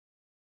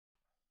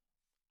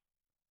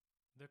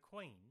The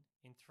Queen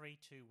in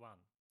 321.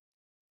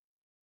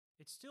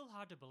 It's still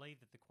hard to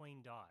believe that the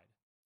Queen died.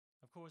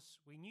 Of course,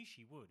 we knew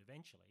she would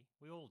eventually.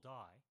 We all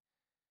die.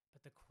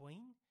 But the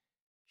Queen?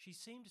 She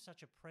seemed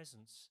such a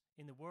presence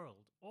in the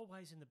world,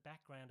 always in the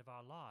background of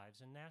our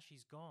lives, and now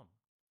she's gone.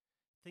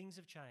 Things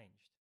have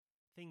changed.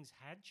 Things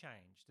had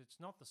changed. It's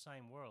not the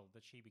same world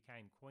that she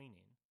became Queen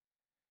in.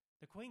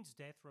 The Queen's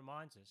death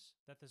reminds us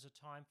that there's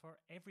a time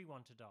for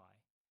everyone to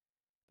die.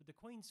 But the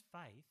Queen's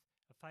faith,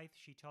 a faith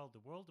she told the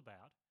world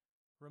about,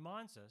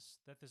 reminds us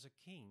that there's a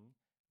king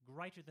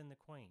greater than the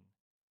Queen.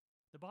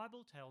 The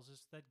Bible tells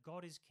us that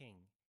God is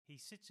king. He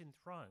sits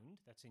enthroned,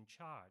 that's in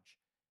charge,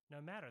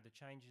 no matter the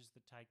changes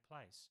that take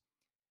place.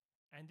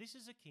 And this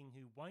is a king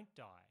who won't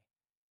die.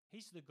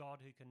 He's the God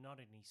who can not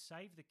only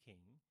save the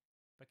king,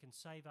 but can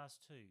save us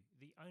too,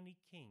 the only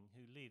king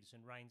who lives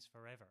and reigns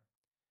forever.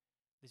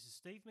 This is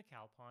Steve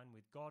McAlpine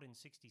with God in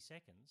 60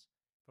 Seconds.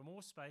 For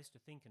more space to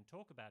think and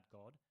talk about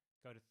God,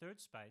 go to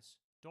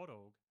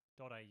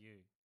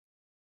thirdspace.org.au.